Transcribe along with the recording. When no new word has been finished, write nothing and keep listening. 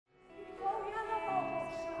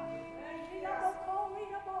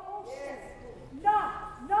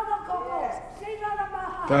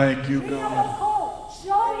Thank you, God.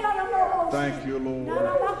 Thank you, Lord.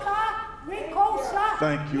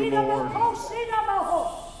 Thank you, Lord.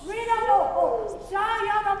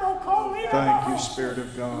 Thank you, Spirit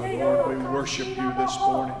of God. Lord, we worship you this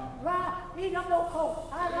morning.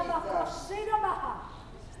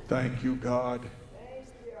 Thank you, God.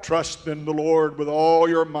 Trust in the Lord with all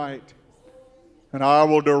your might, and I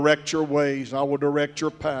will direct your ways. I will direct your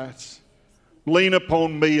paths. Lean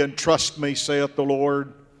upon me and trust me, saith the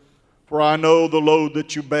Lord, for I know the load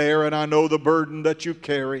that you bear, and I know the burden that you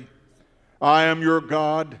carry. I am your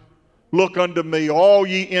God. Look unto me, all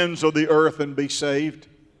ye ends of the earth, and be saved.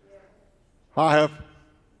 I have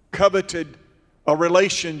coveted a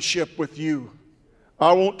relationship with you.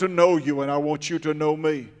 I want to know you, and I want you to know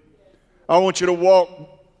me. I want you to walk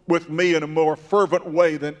with me in a more fervent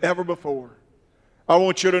way than ever before. I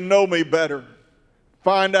want you to know me better.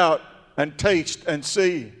 Find out and taste and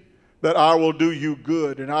see that I will do you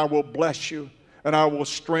good, and I will bless you, and I will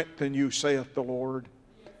strengthen you, saith the Lord.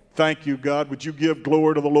 Thank you, God. Would you give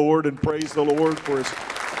glory to the Lord and praise the Lord for his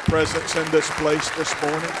presence in this place this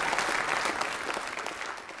morning?